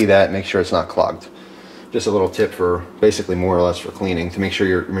always see that and make sure it's not clogged. Just a little tip for basically more or less for cleaning, to make sure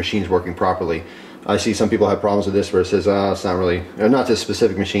your machine's working properly. I see some people have problems with this where it says, it's not really, not this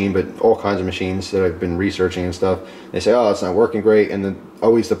specific machine, but all kinds of machines that I've been researching and stuff. They say, oh, it's not working great, and then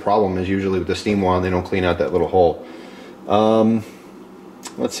always the problem is usually with the steam wand, they don't clean out that little hole.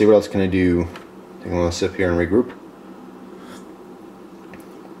 Let's see, what else can I do? Take a little sip here and regroup.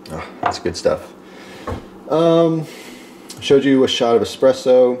 Oh, that's good stuff. Showed you a shot of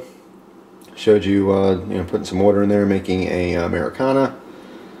espresso. Showed you, putting some water in there, making a Americana.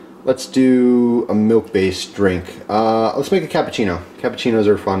 Let's do a milk-based drink. Let's make a cappuccino. Cappuccinos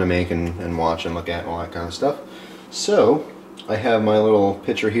are fun to make and watch and look at and all that kind of stuff. So, I have my little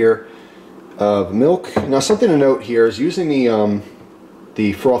pitcher here of milk. Now, something to note here is using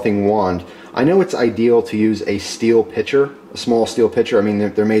the frothing wand. I know it's ideal to use a steel pitcher, a small steel pitcher. I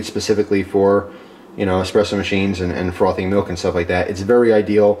mean, they're made specifically for, espresso machines and frothing milk and stuff like that. It's very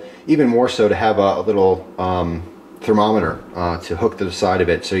ideal, even more so, to have a little thermometer to hook to the side of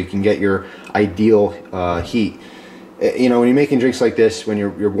it so you can get your ideal heat. When you're making drinks like this, when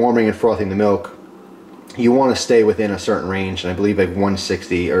you're warming and frothing the milk, you want to stay within a certain range, and I believe like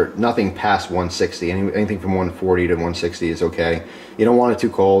 160 or nothing past 160. Anything from 140 to 160 is okay. You don't want it too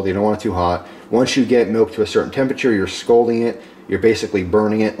cold, you don't want it too hot. Once you get milk to a certain temperature, you're scalding it, you're basically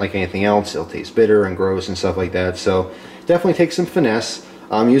burning it like anything else. It'll taste bitter and gross and stuff like that. So definitely take some finesse.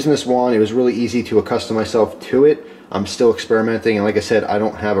 Using this wand, it was really easy to accustom myself to it. I'm still experimenting, and like I said, I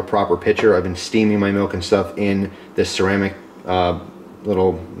don't have a proper pitcher. I've been steaming my milk and stuff in this ceramic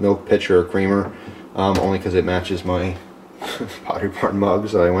little milk pitcher or creamer, only because it matches my Pottery Barn mug,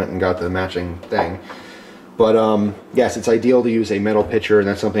 so I went and got the matching thing. But yes, it's ideal to use a metal pitcher, and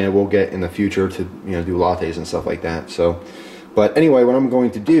that's something I will get in the future to do lattes and stuff like that. So, but anyway, what I'm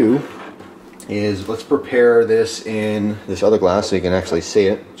going to do is let's prepare this in this other glass so you can actually see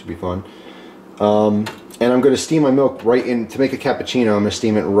it. It should be fun. And I'm going to steam my milk right in. To make a cappuccino, I'm going to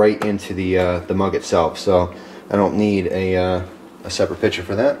steam it right into the mug itself. So I don't need a separate pitcher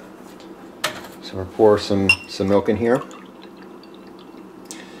for that. So we'll pour some milk in here.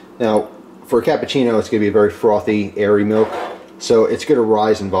 Now, for a cappuccino, it's going to be a very frothy, airy milk. So it's going to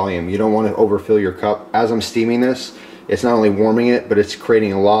rise in volume. You don't want to overfill your cup. As I'm steaming this, it's not only warming it, but it's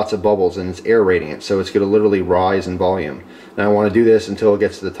creating lots of bubbles and it's aerating it. So it's going to literally rise in volume. Now I want to do this until it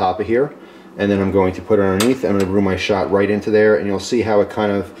gets to the top of here. And then I'm going to put it underneath. I'm going to brew my shot right into there, and you'll see how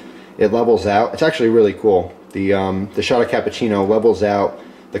it levels out. It's actually really cool. The shot of cappuccino levels out,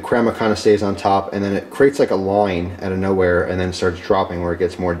 the crema kind of stays on top, and then it creates like a line out of nowhere and then starts dropping where it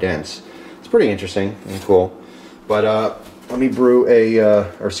gets more dense. It's pretty interesting and cool. But let me brew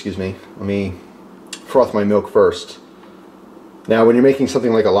let me froth my milk first. Now when you're making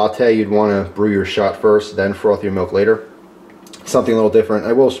something like a latte, you'd want to brew your shot first, then froth your milk later. Something a little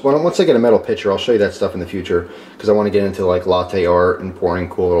different. Once I get a metal pitcher, I'll show you that stuff in the future, because I want to get into like latte art and pouring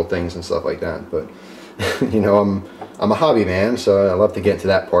cool little things and stuff like that. But I'm a hobby man, so I love to get into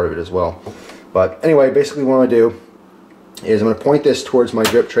that part of it as well. But anyway, basically what I'm going to do is I'm going to point this towards my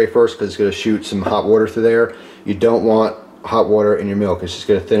drip tray first, because it's going to shoot some hot water through there. You don't want hot water in your milk. It's just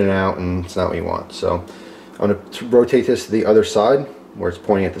going to thin it out, and it's not what you want. So I'm going to rotate this to the other side where it's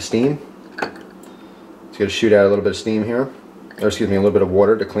pointing at the steam. It's going to shoot out a little bit of steam here. Or excuse me, a little bit of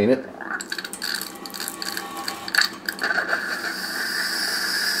water to clean it.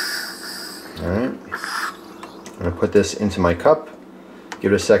 Alright. I'm going to put this into my cup.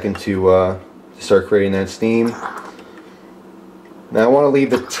 Give it a second to start creating that steam. Now I want to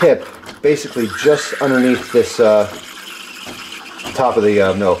leave the tip basically just underneath this top of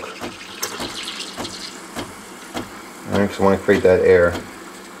the milk. Alright, because I want to create that air.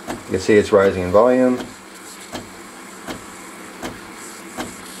 You can see it's rising in volume.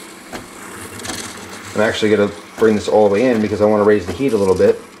 I'm actually going to bring this all the way in because I want to raise the heat a little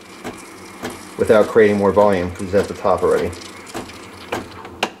bit without creating more volume, because it's at the top already.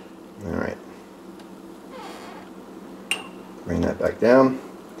 Alright. Bring that back down.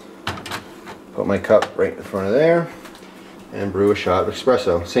 Put my cup right in front of there. and brew a shot of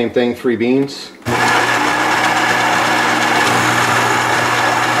espresso. Same thing, 3 beans.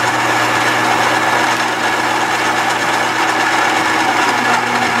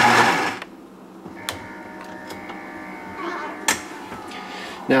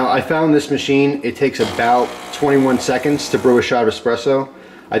 Now, I found this machine, it takes about 21 seconds to brew a shot of espresso.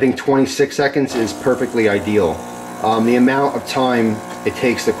 I think 26 seconds is perfectly ideal. The amount of time it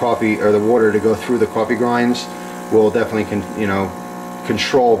takes the coffee or the water to go through the coffee grinds will definitely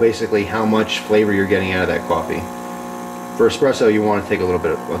control basically how much flavor you're getting out of that coffee. For espresso, you want to take a little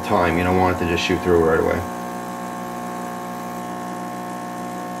bit of time. You don't want it to just shoot through right away.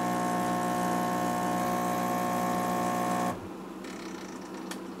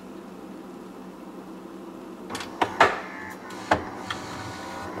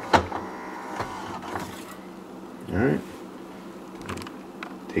 Alright,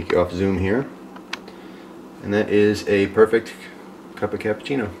 take you off zoom here, and that is a perfect cup of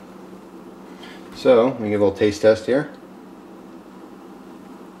cappuccino. So, let me give a little taste test here.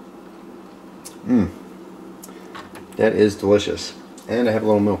 That is delicious. And I have a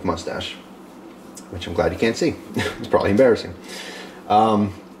little milk mustache, which I'm glad you can't see. It's probably embarrassing.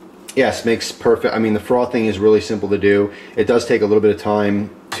 Yes, makes perfect. I mean, the frothing is really simple to do. It does take a little bit of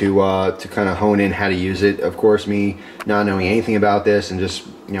time to kind of hone in how to use it. Of course, me not knowing anything about this and just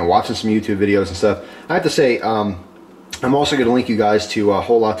watching some YouTube videos and stuff, I have to say I'm also going to link you guys to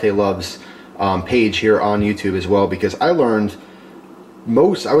Whole Latte Love's page here on YouTube as well, because I learned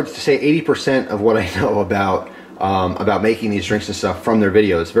I would say 80% of what I know about making these drinks and stuff from their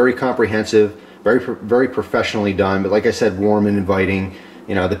videos. Very comprehensive, very professionally done, but like I said, warm and inviting.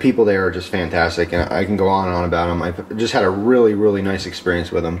 The people there are just fantastic, and I can go on and on about them. I've just had a really nice experience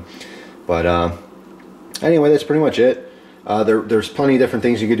with them. But anyway, that's pretty much it. There's plenty of different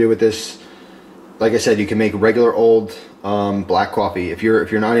things you could do with this. Like I said, you can make regular old black coffee. If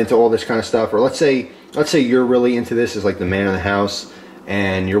you're not into all this kind of stuff, or let's say you're really into this as like the man of the house,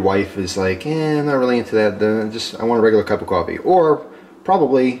 and your wife is like, I'm not really into that. I want a regular cup of coffee. Or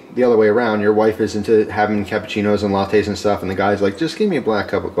probably the other way around, your wife is into having cappuccinos and lattes and stuff, and the guy's like, just give me a black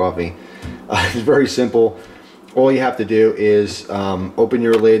cup of coffee. It's very simple. All you have to do is open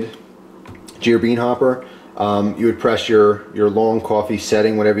your lid to your bean hopper. You would press your long coffee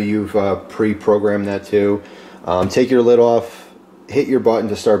setting, whatever you've pre-programmed that to. Take your lid off, hit your button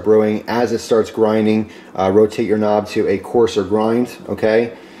to start brewing. As it starts grinding, rotate your knob to a coarser grind,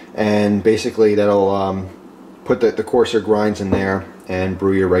 okay? And basically that'll put the coarser grinds in there and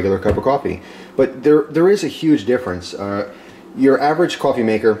brew your regular cup of coffee. But there is a huge difference. Your average coffee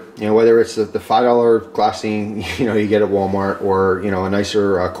maker, whether it's the $5 glassine you get at Walmart, or a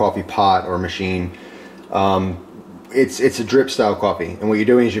nicer coffee pot or machine, it's a drip style coffee. And what you're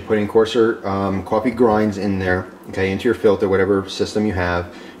doing is you're putting coarser coffee grinds in there, okay, into your filter, whatever system you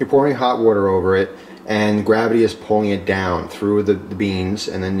have. You're pouring hot water over it, and gravity is pulling it down through the beans,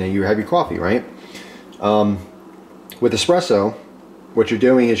 and then you have your coffee, right? With espresso, what you're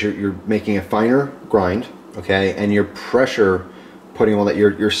doing is you're making a finer grind, okay, and you're pressure putting all that,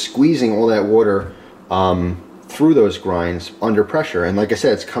 you're squeezing all that water through those grinds under pressure, and like I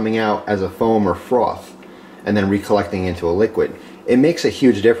said, it's coming out as a foam or froth and then recollecting into a liquid. It makes a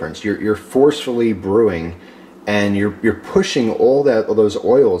huge difference. You're forcefully brewing, and you're pushing all those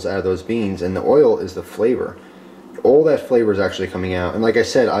oils out of those beans, and the oil is the flavor. All that flavor is actually coming out. And like I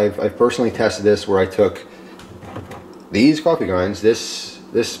said, I've personally tested this where I took these coffee grinds,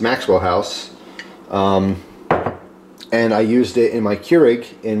 this Maxwell House, and I used it in my Keurig,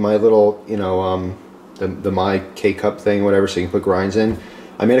 in my little, the my K-cup thing, whatever, so you can put grinds in.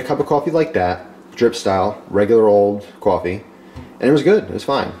 I made a cup of coffee like that, drip style, regular old coffee, and it was good, it was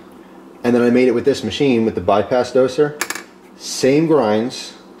fine. And then I made it with this machine, with the bypass doser. Same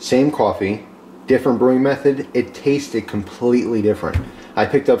grinds, same coffee, different brewing method. It tasted completely different. I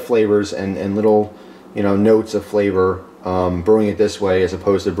picked up flavors and little notes of flavor brewing it this way as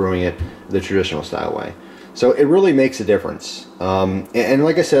opposed to brewing it the traditional style way. So it really makes a difference. And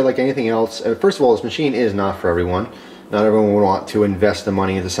like I said, like anything else, first of all, this machine is not for everyone. Not everyone would want to invest the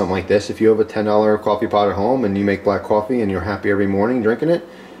money into something like this. If you have a $10 coffee pot at home and you make black coffee and you're happy every morning drinking it,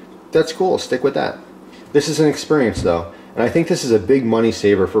 that's cool, stick with that. This is an experience though, and I think this is a big money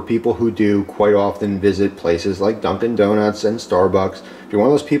saver for people who do quite often visit places like Dunkin' Donuts and Starbucks. If you're one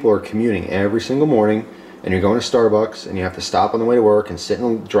of those people who are commuting every single morning and you're going to Starbucks and you have to stop on the way to work and sit in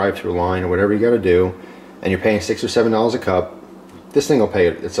a drive-through line or whatever you got to do, and you're paying $6 or $7 a cup, this thing will pay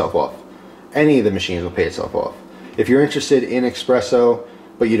itself off. Any of the machines will pay itself off. If you're interested in espresso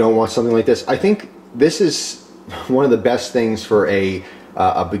but you don't want something like this, I think this is one of the best things for a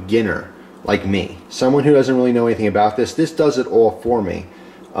beginner like me, someone who doesn't really know anything about this, this does it all for me.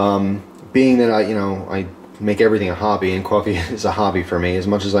 Being that I make everything a hobby, and coffee is a hobby for me. As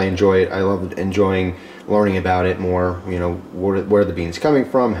much as I enjoy it, I love enjoying learning about it more. Where are the beans coming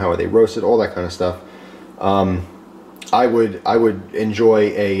from? How are they roasted? All that kind of stuff. I would enjoy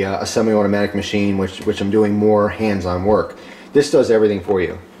a semi-automatic machine, which I'm doing more hands-on work. This does everything for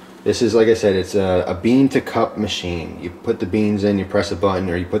you. This is, like I said, it's a bean to cup machine. You put the beans in, you press a button,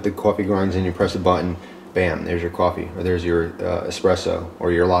 or you put the coffee grinds in, you press a button, bam, there's your coffee, or there's your espresso,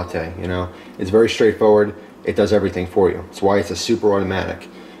 or your latte. It's very straightforward. It does everything for you. That's why it's a super automatic.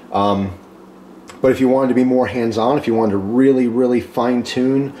 But if you wanted to be more hands-on, if you wanted to really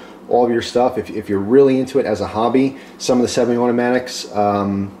fine-tune all of your stuff, if you're really into it as a hobby, some of the semi-automatics,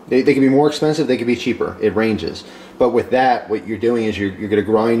 they can be more expensive, they can be cheaper. It ranges. But with that, what you're doing is you're going to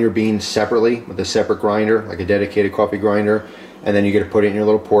grind your beans separately with a separate grinder, like a dedicated coffee grinder, and then you're going to put it in your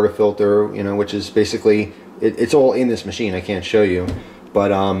little portafilter, which is basically, it's all in this machine. I can't show you.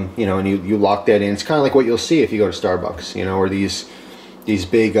 But, and you lock that in. It's kind of like what you'll see if you go to Starbucks, or these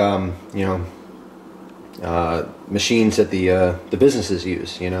big, machines that the businesses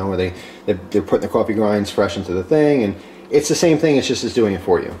use, where they're putting the coffee grinds fresh into the thing, and it's the same thing. It's just it's doing it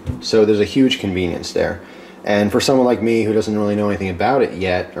for you. So there's a huge convenience there. And for someone like me who doesn't really know anything about it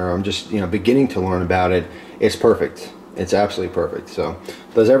yet, or I'm just beginning to learn about it, it's perfect. It's absolutely perfect. So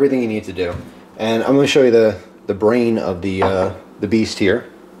it does everything you need to do. And I'm going to show you the brain of the beast here.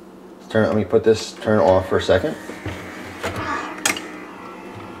 Let me turn it off for a second.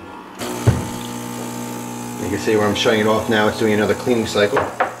 You can see where I'm shutting it off now. It's doing another cleaning cycle.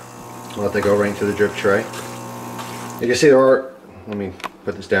 I'll let that go right into the drip tray. You can see there are, let me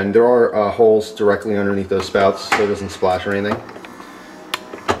put this down, there are holes directly underneath those spouts so it doesn't splash or anything.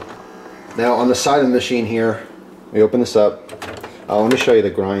 Now on the side of the machine here, we open this up. Let me show you the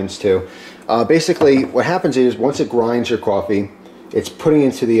grinds too. Basically what happens is once it grinds your coffee, it's putting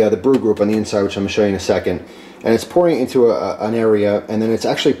into the brew group on the inside, which I'm going to show you in a second, and it's pouring it into an area, and then it's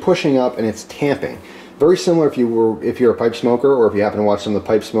actually pushing up and it's tamping. Very similar if you're a pipe smoker, or if you happen to watch some of the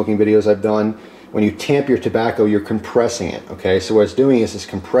pipe smoking videos I've done. When you tamp your tobacco, you're compressing it. Okay, so what it's doing is it's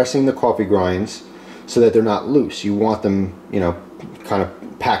compressing the coffee grinds so that they're not loose. You want them, kind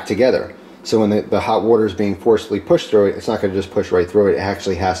of packed together. So when the hot water is being forcefully pushed through it, it's not going to just push right through it. It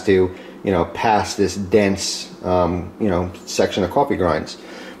actually has to, pass this dense, section of coffee grinds.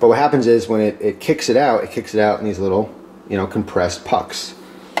 But what happens is when it kicks it out in these little, compressed pucks.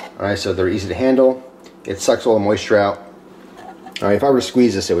 All right, so they're easy to handle. It sucks all the moisture out. All right, if I were to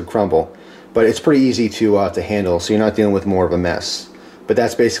squeeze this, it would crumble. But it's pretty easy to handle, so you're not dealing with more of a mess. But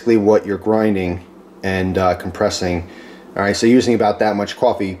that's basically what you're grinding and compressing. All right, so using about that much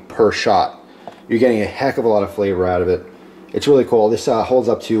coffee per shot. You're getting a heck of a lot of flavor out of it. It's really cool. This holds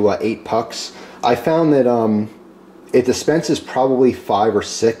up to 8 pucks. I found that it dispenses probably 5 or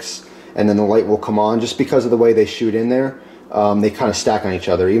 6, and then the light will come on just because of the way they shoot in there. They kind of stack on each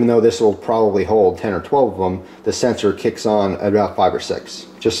other. Even though this will probably hold 10 or 12 of them, the sensor kicks on at about 5 or 6,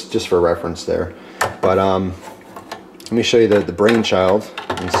 just for reference there. But let me show you the brainchild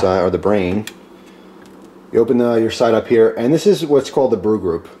inside, or the brain. You open your side up here, and this is what's called the brew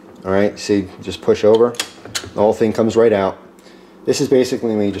group. All right, see, just push over, the whole thing comes right out. This is basically,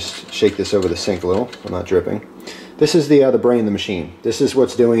 let me just shake this over the sink a little, I'm not dripping. This is the brain of the machine. This is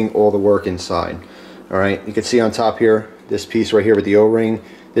what's doing all the work inside. All right, you can see on top here, this piece right here with the O-ring,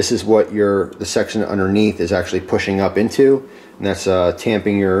 this is what the section underneath is actually pushing up into, and that's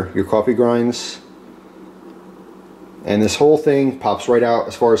tamping your coffee grinds. And this whole thing pops right out.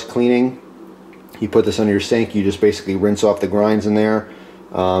 As far as cleaning, you put this under your sink, you just basically rinse off the grinds in there.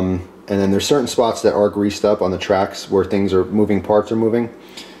 And then there's certain spots that are greased up on the tracks where things are moving, parts are moving.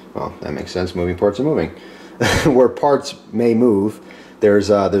 Well, that makes sense, moving parts are moving. Where parts may move, there's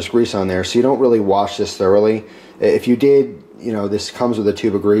grease on there, so you don't really wash this thoroughly. If you did, this comes with a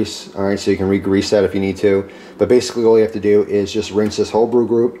tube of grease, all right, so you can re-grease that if you need to. But basically all you have to do is just rinse this whole brew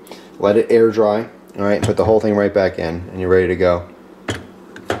group, let it air dry, all right, and put the whole thing right back in, and you're ready to go.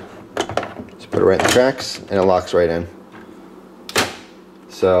 Just put it right in the tracks, and it locks right in.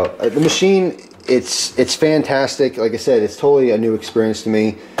 So the machine, it's fantastic. Like I said, it's totally a new experience to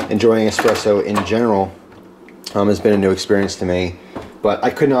me. Enjoying espresso in general has been a new experience to me. But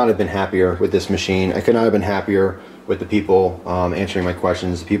I could not have been happier with this machine. I could not have been happier with the people answering my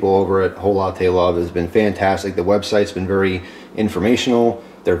questions. The people over at Whole Latte Love has been fantastic. The website's been very informational.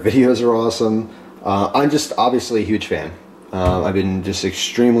 Their videos are awesome. I'm just obviously a huge fan. I've been just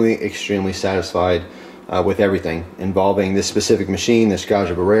extremely satisfied with everything involving this specific machine, this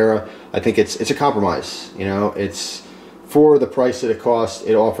Gaggia Brera. I think it's a compromise. It's for the price that it costs,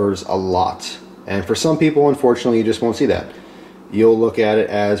 it offers a lot. And for some people, unfortunately, you just won't see that. You'll look at it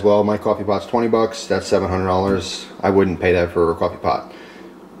as, well, my coffee pot's 20 bucks, that's $700. I wouldn't pay that for a coffee pot.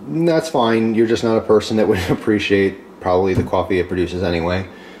 That's fine. You're just not a person that would appreciate probably the coffee it produces anyway.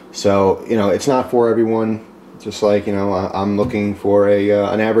 So, you know, it's not for everyone. Just like, you know, I'm looking for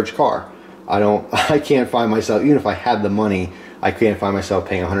an average car. I can't find myself, even if I had the money, I can't find myself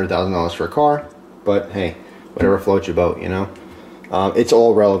paying $100,000 for a car. But hey, whatever floats your boat, you know. It's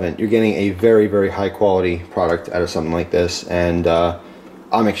all relevant. You're getting a very, very high quality product out of something like this, and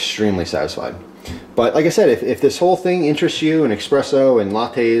I'm extremely satisfied. But like I said, if this whole thing interests you, and espresso and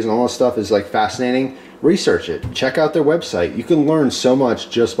lattes and all this stuff is like fascinating, research it. Check out their website. You can learn so much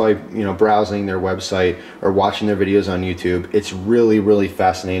just by, you know, browsing their website or watching their videos on YouTube. It's really, really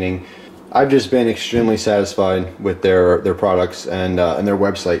fascinating. I've just been extremely satisfied with their products and their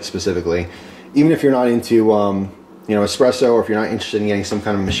website specifically. Even if you're not into you know, espresso, or if you're not interested in getting some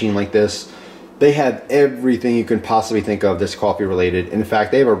kind of machine like this, they have everything you can possibly think of that's coffee related. In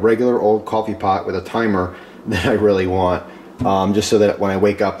fact, they have a regular old coffee pot with a timer that I really want, just so that when I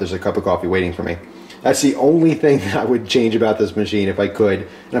wake up, there's a cup of coffee waiting for me. That's the only thing that I would change about this machine if I could.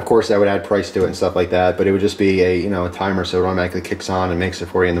 And of course, I would add price to it and stuff like that, but it would just be a, you know, a timer so it automatically kicks on and makes it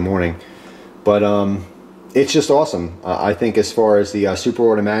for you in the morning. But it's just awesome. I think as far as the super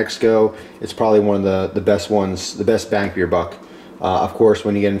automatics go, it's probably one of the best ones, the best bang for your buck. Of course,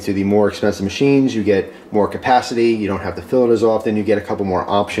 when you get into the more expensive machines, you get more capacity. You don't have to fill it as often. You get a couple more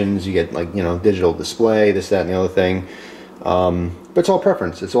options. You get, like, you know, digital display, this, that, and the other thing. But it's all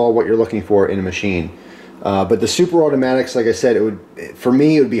preference. It's all what you're looking for in a machine. But the super automatics, like I said, it would, for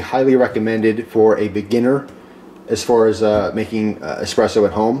me, it would be highly recommended for a beginner as far as making espresso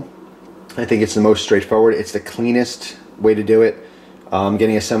at home. I think it's the most straightforward. It's the cleanest way to do it.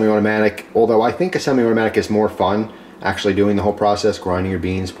 Getting a semi-automatic, although I think a semi-automatic is more fun, actually doing the whole process, grinding your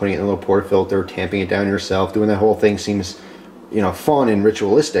beans, putting it in a little portafilter, tamping it down yourself, doing that whole thing seems, you know, fun and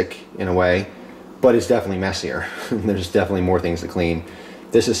ritualistic in a way, but it's definitely messier. There's definitely more things to clean.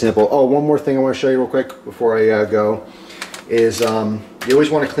 This is simple. Oh, one more thing I want to show you real quick before I go is you always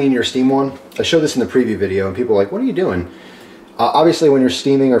want to clean your steam one. I showed this in the preview video and people are like, what are you doing? Obviously, when you're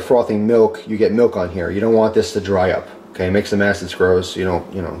steaming or frothing milk, you get milk on here. You don't want this to dry up. Okay, it makes the mess. It's gross. You know,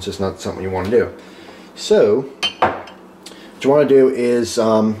 it's just not something you want to do. So, what you want to do is,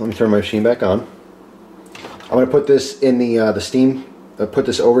 let me turn my machine back on. I'm going to put this in the steam. Put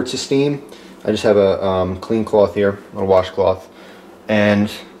this over to steam. I just have a clean cloth here, a little washcloth,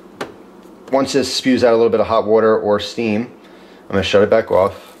 and once this spews out a little bit of hot water or steam, I'm going to shut it back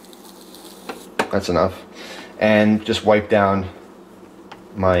off. That's enough. And just wipe down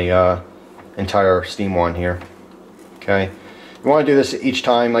my entire steam wand here. Okay, you want to do this each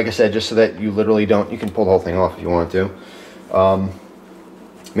time, like I said, just so that you literally don't, you can pull the whole thing off if you want to.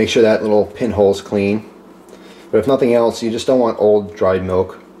 Make sure that little pinhole's clean, but if nothing else, you just don't want old dried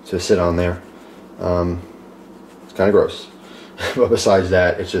milk to sit on there. It's kind of gross. But besides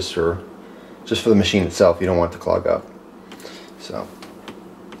that, it's just for the machine itself. You don't want it to clog up. So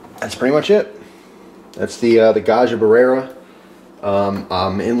that's pretty much it. That's the Gaggia Brera.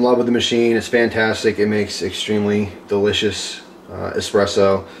 I'm in love with the machine. It's fantastic. It makes extremely delicious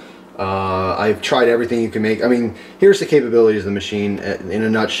espresso. I've tried everything you can make. I mean, here's the capabilities of the machine in a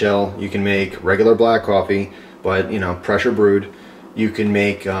nutshell. You can make regular black coffee, but, you know, pressure brewed. You can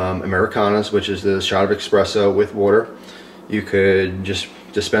make Americanas, which is the shot of espresso with water. You could just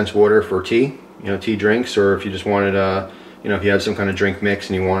dispense water for tea, you know, tea drinks, or if you just wanted you know, if you had some kind of drink mix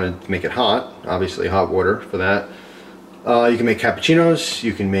and you wanted to make it hot, obviously hot water for that. You can make cappuccinos,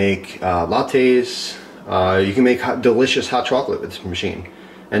 you can make lattes, you can make delicious hot chocolate with this machine.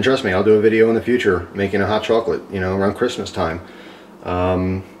 And trust me, I'll do a video in the future making a hot chocolate, you know, around Christmas time.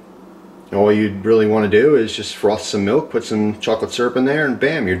 All you'd really want to do is just froth some milk, put some chocolate syrup in there, and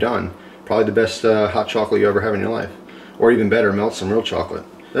bam, you're done. Probably the best hot chocolate you ever have in your life. Or even better, melt some real chocolate.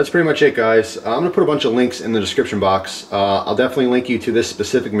 That's pretty much it, guys. I'm going to put a bunch of links in the description box. I'll definitely link you to this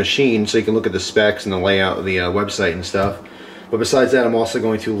specific machine so you can look at the specs and the layout of the website and stuff. But besides that, I'm also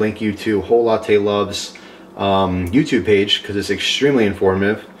going to link you to Whole Latte Love's YouTube page because it's extremely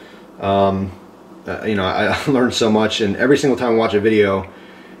informative. You know, I learned so much, and every single time I watch a video,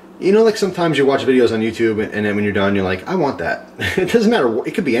 you know, like sometimes you watch videos on YouTube and then when you're done, you're like, I want that. It doesn't matter.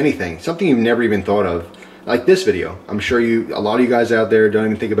 It could be anything. Something you've never even thought of. Like this video. I'm sure a lot of you guys out there don't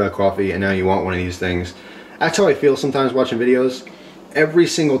even think about coffee and now you want one of these things. That's how I feel sometimes watching videos. Every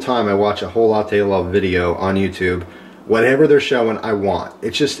single time I watch a Whole Latte Love video on YouTube, whatever they're showing, I want.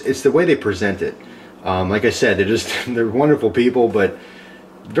 It's the way they present it. Like I said, they're wonderful people, but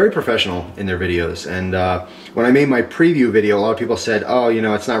very professional in their videos. And when I made my preview video, a lot of people said, oh, you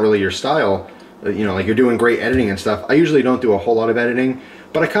know, it's not really your style, you know, like you're doing great editing and stuff. I usually don't do a whole lot of editing,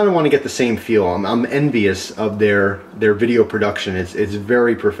 but I kind of want to get the same feel. I'm envious of their video production. It's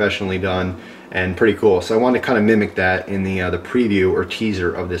very professionally done and pretty cool. So I want to kind of mimic that in the preview or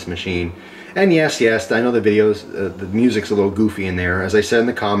teaser of this machine. And yes, I know the videos, the music's a little goofy in there. As I said in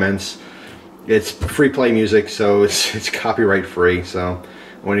the comments, it's free play music, so it's copyright free. So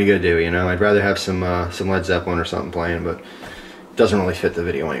what are you gonna do? You know, I'd rather have some Led Zeppelin or something playing, but it doesn't really fit the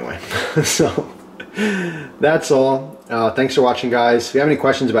video anyway. So that's all. Thanks for watching, guys. If you have any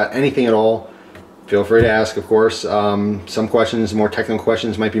questions about anything at all, feel free to ask, of course. Some questions, more technical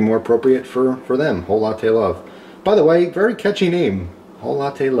questions, might be more appropriate for them. Whole Latte Love. By the way, very catchy name. Whole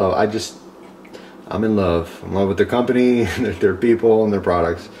Latte Love. I'm in love. I'm in love with their company, their people, and their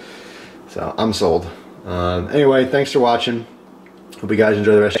products. So I'm sold. Anyway, thanks for watching. Hope you guys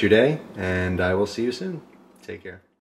enjoy the rest of your day, and I will see you soon. Take care.